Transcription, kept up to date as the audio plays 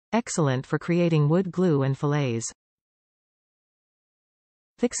Excellent for creating wood glue and fillets.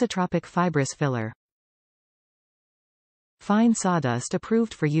 Thixotropic fibrous filler. Fine sawdust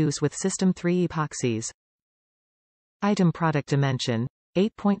approved for use with System 3 Epoxies. Item product dimension,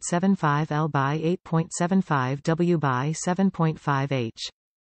 8.75 L by 8.75 W by 7.5 H.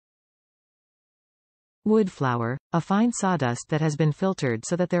 Wood flour, a fine sawdust that has been filtered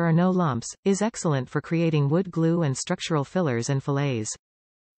so that there are no lumps, is excellent for creating wood glue and structural fillers and fillets.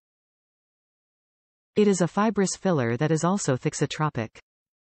 It is a fibrous filler that is also thixotropic.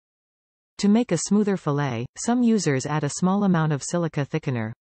 To make a smoother fillet, some users add a small amount of silica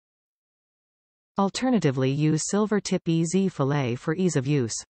thickener. Alternatively, use SilverTip EZ-Fillet for ease of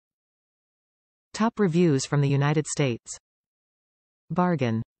use. Top reviews from the United States.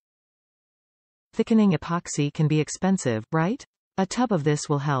 Bargain. Thickening epoxy can be expensive, right? A tub of this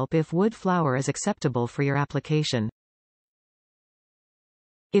will help if wood flour is acceptable for your application.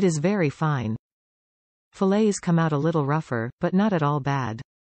 It is very fine. Fillets come out a little rougher, but not at all bad.